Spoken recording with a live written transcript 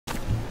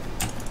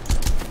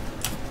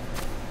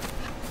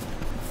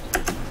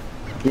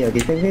Yeah, do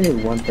you think we do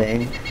one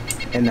thing,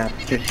 and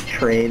that's just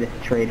trade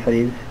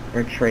hoodies,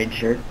 or trade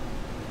shirts?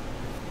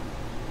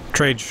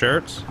 Trade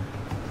shirts?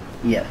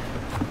 Yes.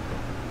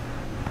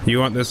 You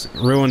want this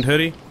ruined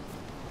hoodie?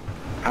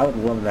 I would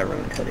love that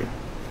ruined hoodie.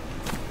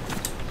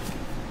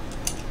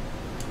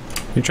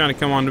 You trying to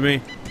come on to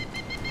me?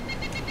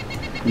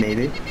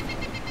 Maybe.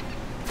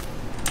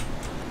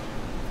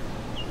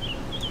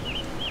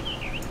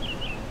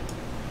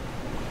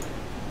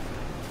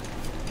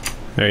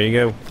 There you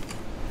go.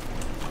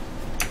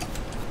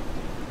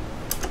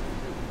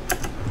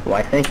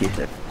 Why, thank you,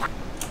 sir.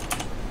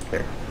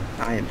 Sir,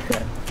 I am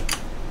set.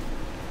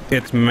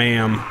 It's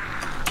ma'am.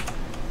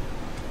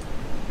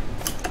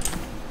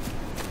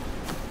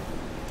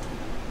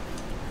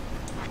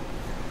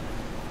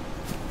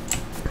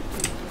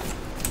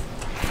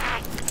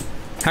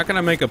 How can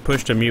I make a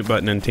push to mute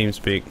button in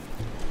TeamSpeak?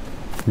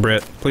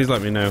 Brett, please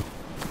let me know.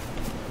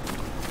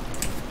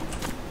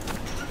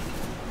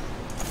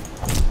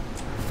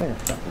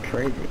 That's fucking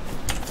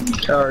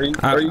crazy.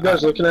 Are you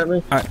guys looking at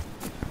me?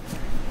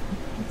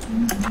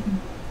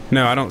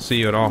 No, I don't see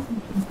you at all.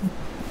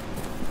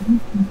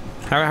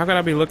 How can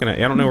I be looking at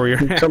you? I don't know where you're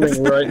at.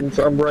 Coming right in,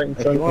 I'm right in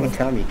If front you want of to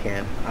come, you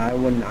can. I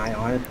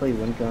honestly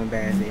wouldn't go in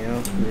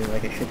Barandino. There's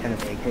like a shit ton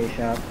of AK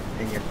shops,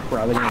 and you're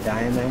probably gonna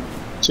die in there.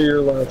 to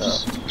your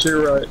left, to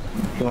your right.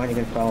 If you want, you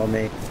can follow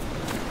me.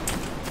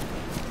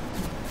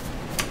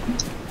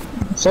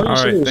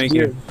 Alright, thank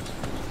you.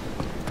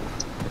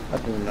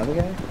 That's another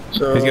guy?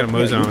 So, He's got a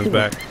Mosin on his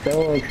back.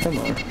 So, like,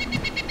 similar.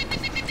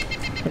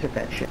 Look at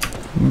that shit.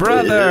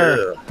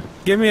 Brother! yeah.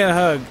 Give me a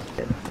hug.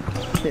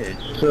 Dude,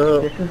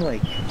 So, this is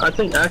like... I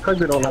think act like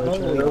we don't How about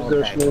understand. we Let's all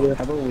go back smoother. up?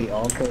 How about we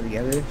all go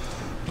together?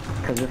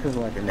 Because this is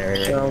legendary.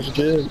 Right? Sounds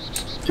good.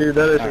 Dude,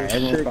 that is Alright, a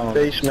everyone sick follow me.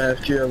 face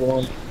mask you have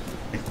on.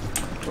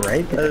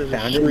 Right? That is a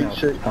Found it, sweet, now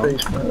sick pump.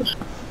 face mask.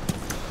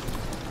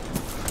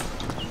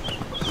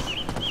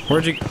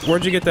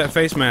 Where'd you get that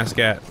face mask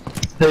at?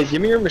 Hey,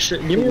 give me your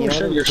machete. Give me your You know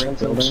machete or those brick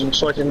something, buildings,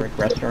 so I can. brick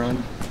restaurant?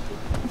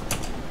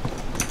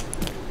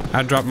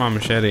 I dropped my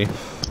machete.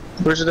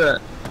 Where's it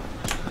at?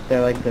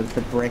 They're like the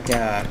brick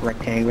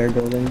rectangular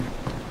buildings.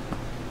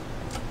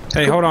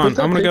 Hey, hold on. Put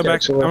that I'm gonna go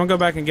back. pickaxe I'm away. gonna go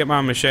back and get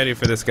my machete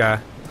for this guy.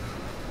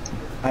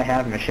 I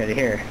have a machete.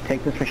 Here,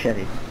 take this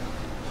machete.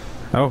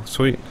 Oh,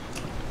 sweet.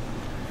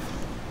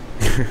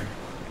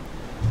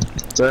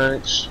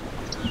 Thanks.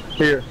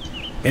 Here.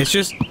 It's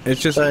just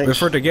Thanks.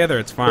 if we're together,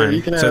 it's Here, fine.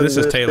 you can So have this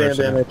is Taylor's.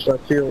 bandana, 'cause I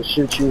feel it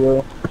suits you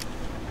well.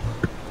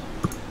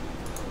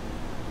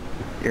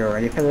 You're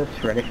ready for this?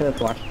 Ready for this?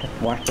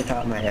 Watch the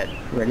top of my head.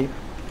 Ready?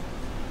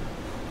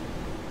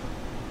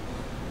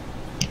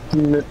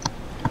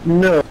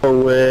 No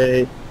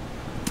way.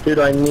 Dude,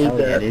 I need Hell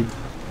yeah, that. dude.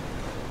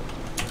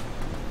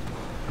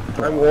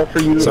 I will offer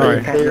you Sorry.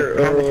 a pair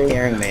Kind of of...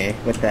 scaring me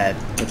with that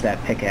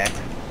pickaxe.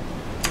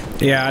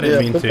 Yeah, I didn't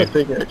mean put the to.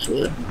 pickaxe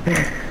with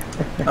it.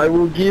 I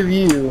will give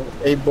you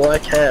a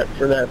black hat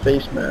for that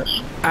face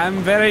mask. I'm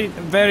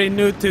very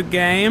new to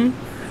game.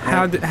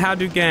 How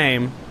do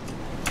game?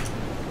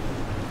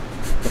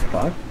 The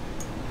fuck?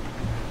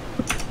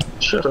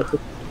 Shut up.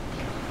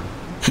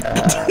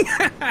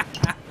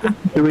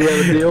 Do we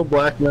have a deal?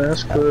 Black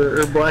mask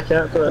or black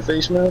hat for that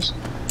face mask?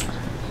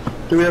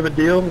 Do we have a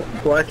deal?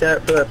 Black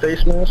hat for that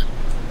face mask?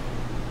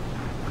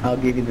 I'll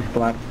give you this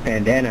black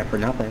bandana for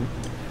nothing.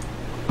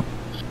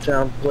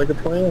 Sounds like a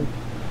plan.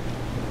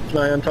 Can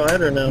I untie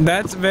it or no?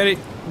 That's a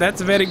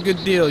very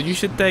good deal. You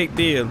should take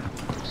deal.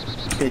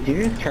 Did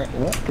you just turn?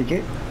 What? Did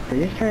you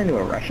just turn into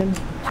a Russian?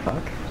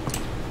 Fuck.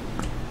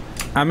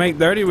 I make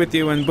dirty with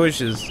you in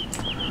bushes.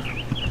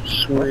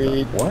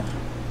 Sweet. What?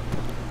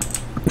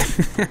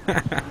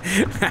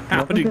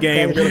 How do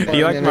game? Gonna Do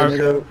you like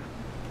my?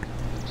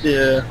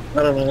 Yeah,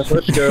 I don't know.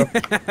 Let's go.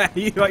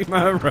 You like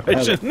my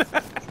Russian?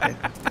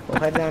 We'll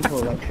head down to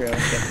Electro and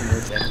get some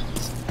wood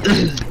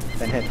then.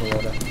 Then head to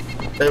Loda.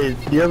 Hey,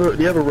 do you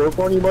have a rope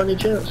on you by any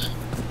chance?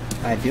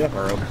 I do have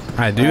a rope.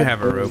 I do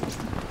have a rope.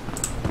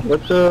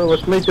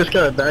 Let's make this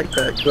guy a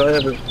backpack. So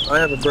I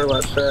have a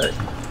burlap sack.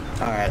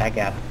 Alright, I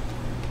got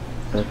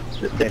it.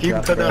 If you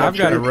can cut down I've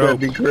got a tree, rope. that'd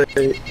be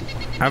great.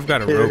 I've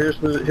got a Here, rope.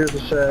 here's the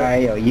sack.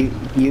 Alright, yo,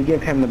 you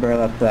give him the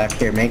burlap sack.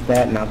 Here, make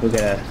that, and I'll go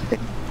get a stick.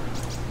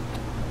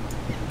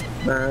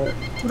 Alright.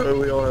 Oh,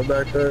 we all have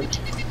backpacks.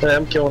 Hey,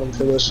 I'm killing him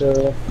for this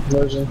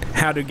version.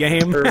 How to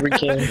game? Or we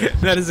can.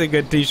 That is a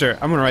good T-shirt.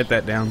 I'm gonna write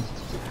that down.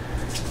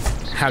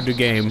 How to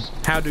game?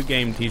 How to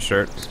game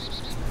T-shirt.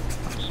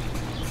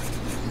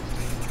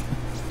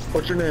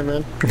 What's your name,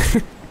 man?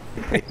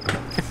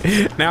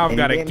 Now I've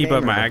got to In-game keep name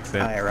up my or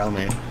accent. IRL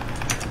name.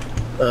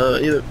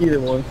 Either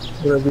one.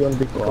 Whatever you want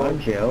to be Well, I'm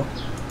called. Joe.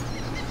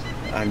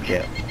 I'm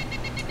Joe.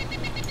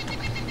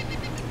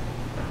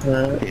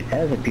 Alright. Dude,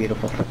 that is a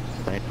beautiful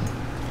thing.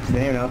 Does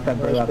anyone else have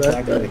burlap Nice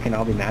sacks so backpack. we can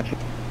all be matching?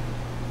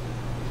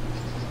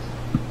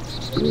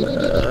 I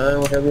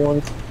don't have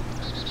one.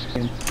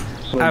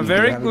 Well, I'm you do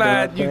very have a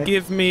glad burlap you sack?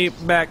 give me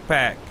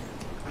backpack.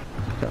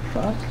 The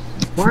fuck?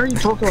 Why are you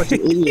talking like an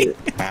idiot?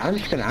 I'm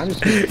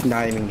just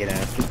not even gonna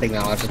just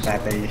acknowledge the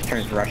fact that he just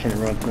turns Russian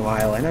every once in a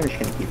while, and I'm just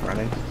gonna keep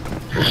running.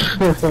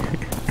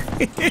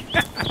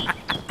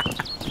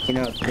 You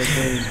know,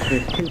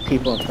 there's two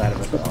people inside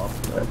of us all,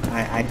 but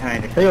I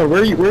kind of... Hang on,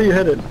 where are you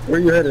headed? Where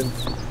are you headed?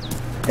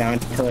 Down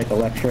to like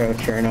Electro,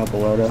 Cherno,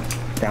 Belota,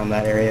 down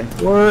that area.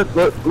 What?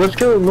 Let's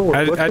go north.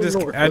 I Let's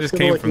go just to,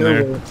 came like, from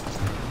there. Novo.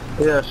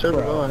 Yeah, so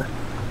did Bro.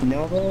 I.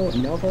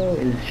 Novo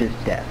is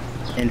just death.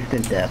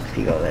 Instant death if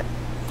you go there.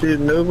 Dude,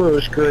 Novo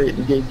is great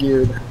to get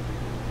geared.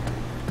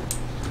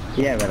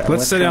 Yeah, but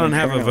Let's sit down and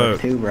have a vote.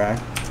 Too, bro.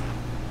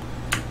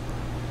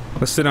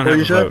 Let's sit down What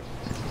and have a you vote.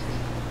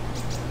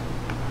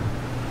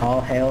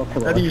 All hail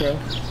to How do you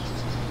Electro.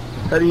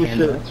 How do you and,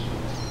 sit?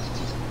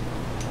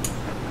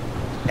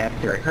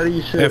 F3. How do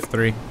you sit?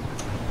 F3.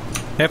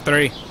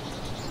 F3.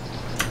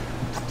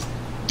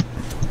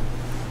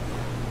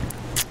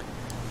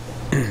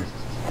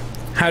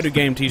 How do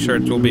game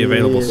t-shirts will be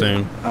available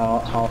soon.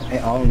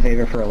 All in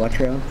favor for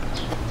Electro.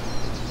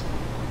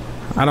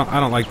 I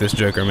don't like this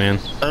Joker, man.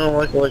 I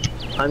don't like.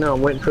 I know.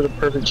 I'm waiting for the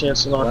perfect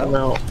chance to knock him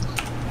out.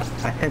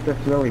 I think this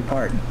is where we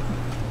part.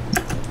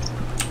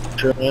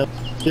 Sure, man.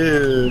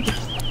 Dude,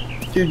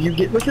 you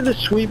get. Look at the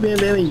sweet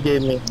bandana you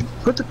gave me.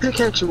 Put the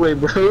pickaxe away,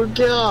 bro.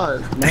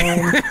 God.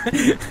 Man,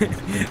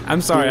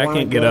 I'm sorry, I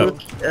can't get up.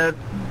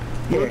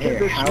 Look at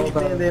the sweet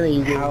bandana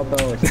you gave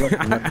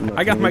me.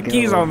 I got my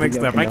keys all mixed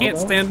up. I can't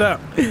stand up.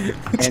 And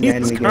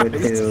then we go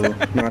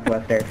to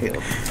Northwest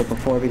Airfield. But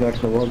before we go to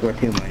the World War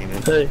II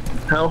monument. Hey,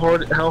 how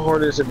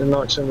hard is it to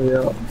knock somebody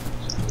out?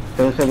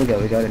 So that's where we go.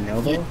 We go to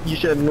Novo. You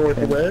said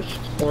northwest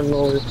or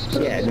north?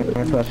 Yeah,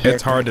 Northwest.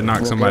 It's hard to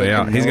knock somebody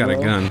out. He's got a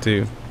gun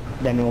too.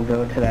 Then we'll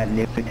go to that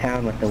new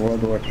town with the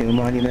World War II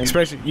monument.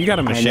 Especially, you got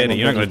a machete.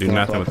 You're not gonna do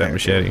nothing with that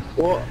machete.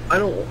 Well, I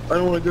don't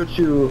want to go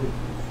to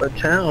a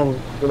town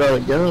without a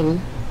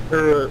gun,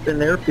 or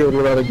an airfield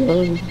without a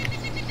gun.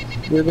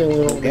 You're the only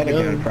one We'll with get a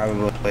a gun. gun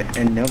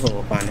probably, and Novo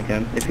will find a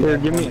gun. If you Here,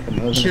 got give one me. like a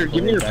Moses, Here,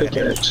 give me your we'll get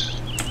it.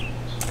 pickaxe.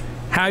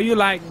 How you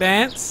like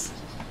dance?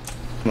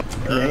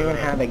 Does anyone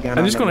have a gun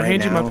I'm just on them gonna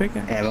hand right you my now?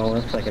 pickaxe.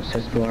 Ammo-less, like a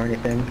pistol or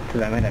anything?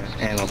 Because I might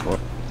have ammo for it.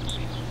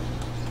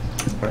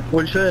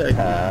 What'd you say?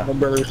 My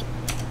brother's.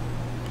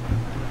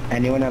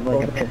 Anyone have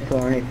like a pistol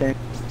or anything?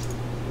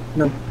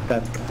 No.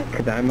 That's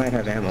because I might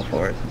have ammo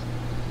for it.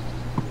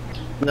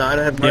 No, I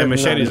don't have. Yeah,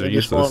 machetes are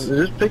useless.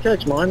 Is this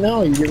pickaxe mine now?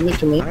 Are you giving it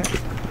to me?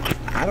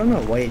 I don't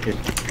know what he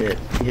just did.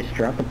 He just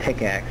dropped a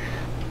pickaxe,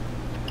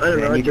 I don't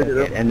and know. then I he picked took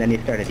it it, up. and then he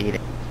started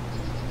eating.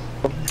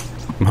 I'm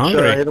Should I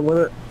hungry. hit him with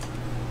it?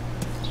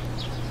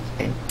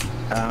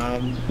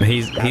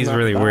 He's not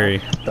really thought,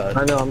 weary. but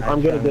I know, I'm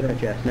gonna get him.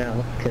 suggest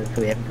no, because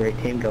we have a great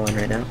team going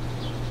right now.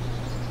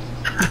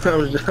 I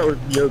was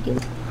joking.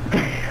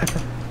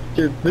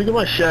 Dude, look at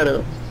my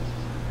shadow.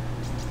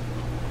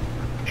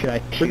 Should I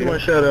Look shoot at my him?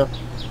 shadow.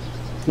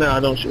 No, I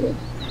don't shoot him.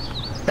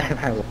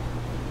 I will.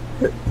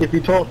 If he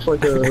talks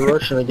like a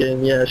Russian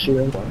again, yeah, shoot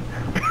him.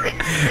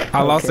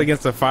 I lost Okay.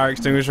 against a fire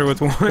extinguisher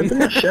with Look at my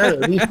one.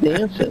 shadow. He's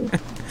dancing.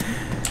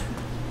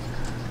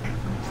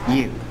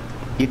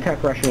 You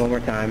talk Russian one more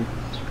time.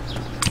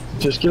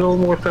 Just get a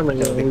little more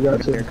feminine. It'll be We got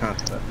clear to.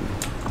 constant.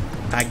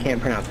 I can't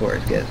pronounce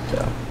words good,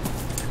 so.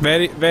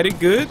 Very, very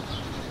good.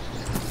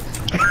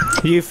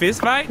 You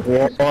fist fight?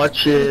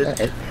 Watch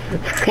it.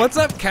 What's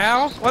up,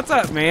 Cal? What's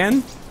up,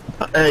 man?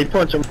 Hey,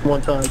 punch him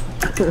one time.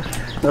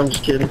 I'm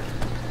just kidding.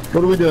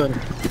 What are we doing?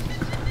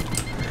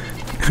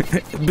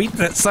 Beat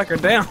that sucker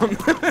down.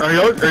 Are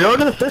y'all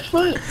gonna fist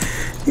fight?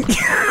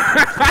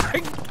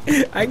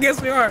 I guess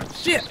we are.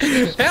 Shit.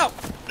 Help.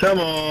 Come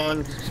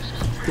on.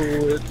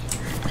 Cool it.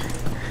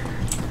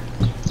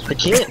 I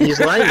can't. He's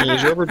lagging.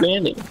 He's rubber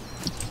banding.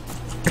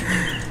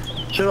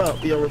 Chill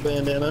out, yellow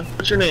bandana.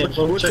 What's your name?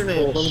 What's your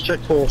name? Let me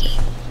check pulse.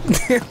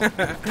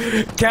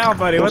 Cal,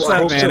 buddy, what's up,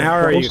 Hold man? still. How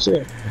are Hold you?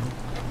 Still.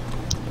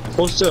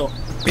 Hold still.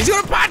 He's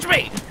gonna punch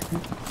me!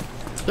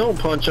 Don't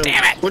punch him.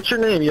 Damn it! What's your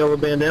name, yellow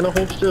bandana?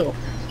 Hold still.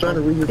 I'm trying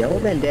to read your Yellow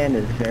bandana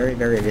is very,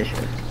 very vicious.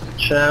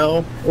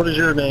 Chow. What is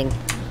your name?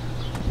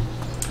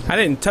 I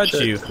didn't touch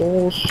Check you.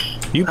 pulse.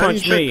 You How do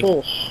punched check me.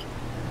 Pulse?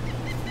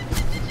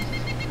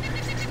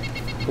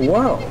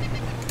 Whoa!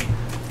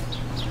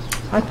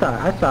 I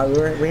thought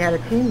we had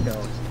a team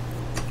going.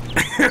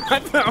 I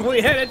thought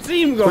we had a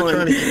team trying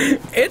going. to-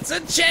 It's a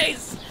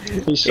chase. He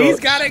He's sucks.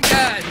 got a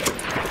gun.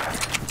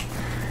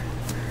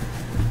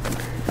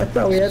 I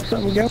thought we had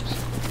something going.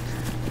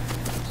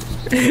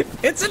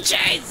 It's a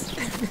chase.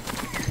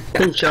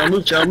 Move, Chow,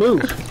 move, Chow,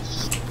 move.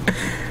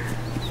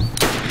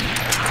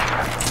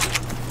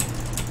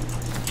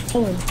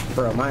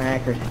 Bro, my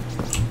accuracy.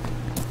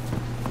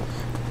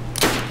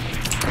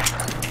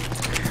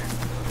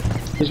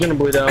 He's gonna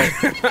bleed out.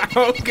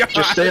 Oh god.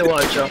 Just stay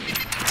alive, Chow.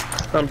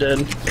 I'm dead.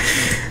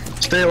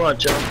 Stay alive,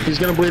 Chow. He's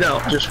gonna bleed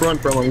out. Just run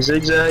from him.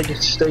 Zigzag.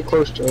 Stay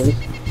close to him.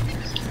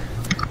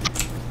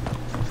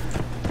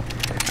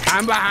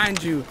 I'm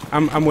behind you.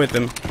 I'm with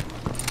him.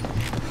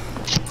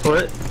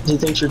 What? He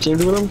thinks you're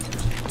teamed with him?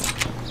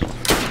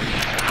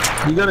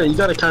 You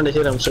gotta kind of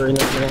hit him so he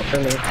knows you're not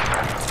friendly.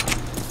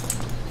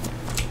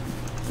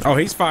 Oh,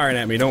 he's firing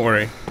at me. Don't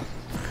worry.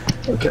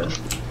 Okay.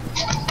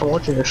 I'm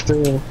watching your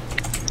stream.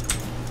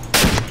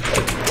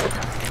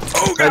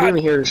 Oh I god. didn't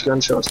hear his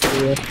gunshots. By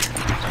the way.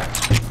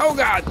 Oh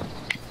God.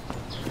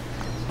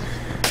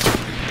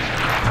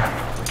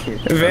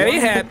 Very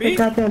happy.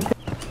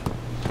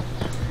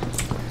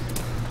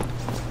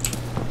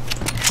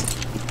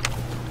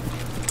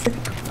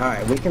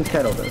 Alright, we can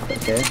settle this,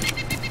 okay?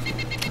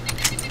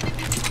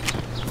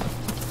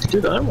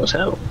 Dude, I almost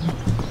have him.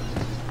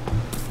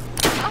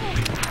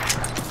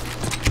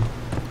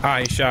 Ah,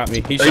 he shot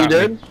me. He Are you shot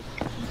dead? me.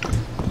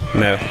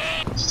 No.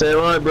 Stay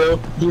alive, bro.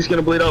 He's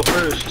gonna bleed out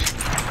first.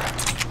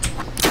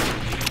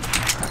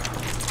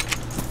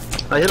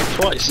 I hit him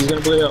twice. He's gonna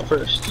bleed out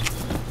first.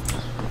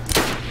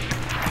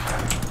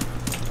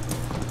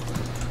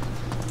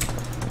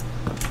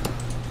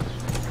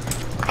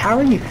 How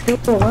are you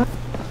still alive?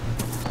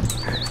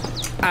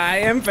 I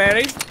am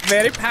very,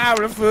 very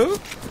powerful.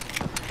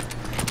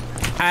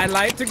 I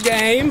like to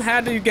game. How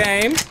do you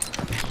game?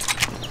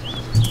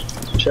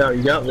 Chow,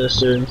 you got this,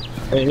 dude.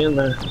 Hang in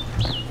there.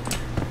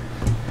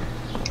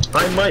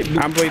 I might be.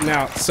 I'm bleeding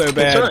out so bad.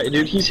 That's alright,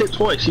 dude. He's hit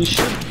twice. He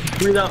should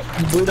bleed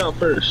out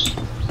first.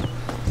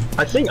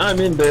 I think I'm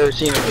in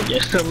Baracino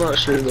again. I'm not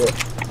sure though.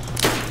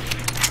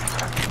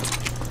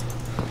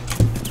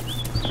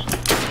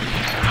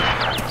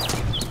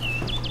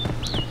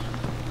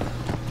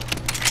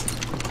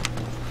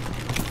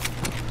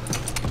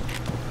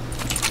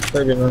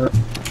 Maybe not.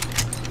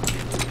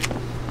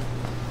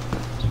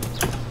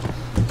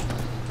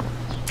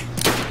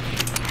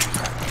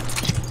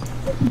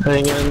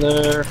 Hang in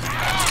there.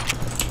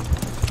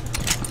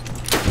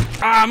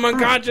 Ah, I'm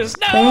unconscious.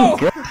 No!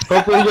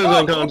 Hopefully he goes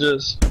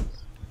unconscious.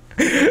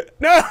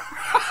 No!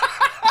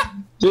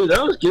 Dude,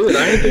 that was good.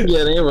 I didn't think he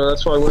had ammo.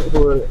 That's why I went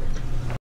for it.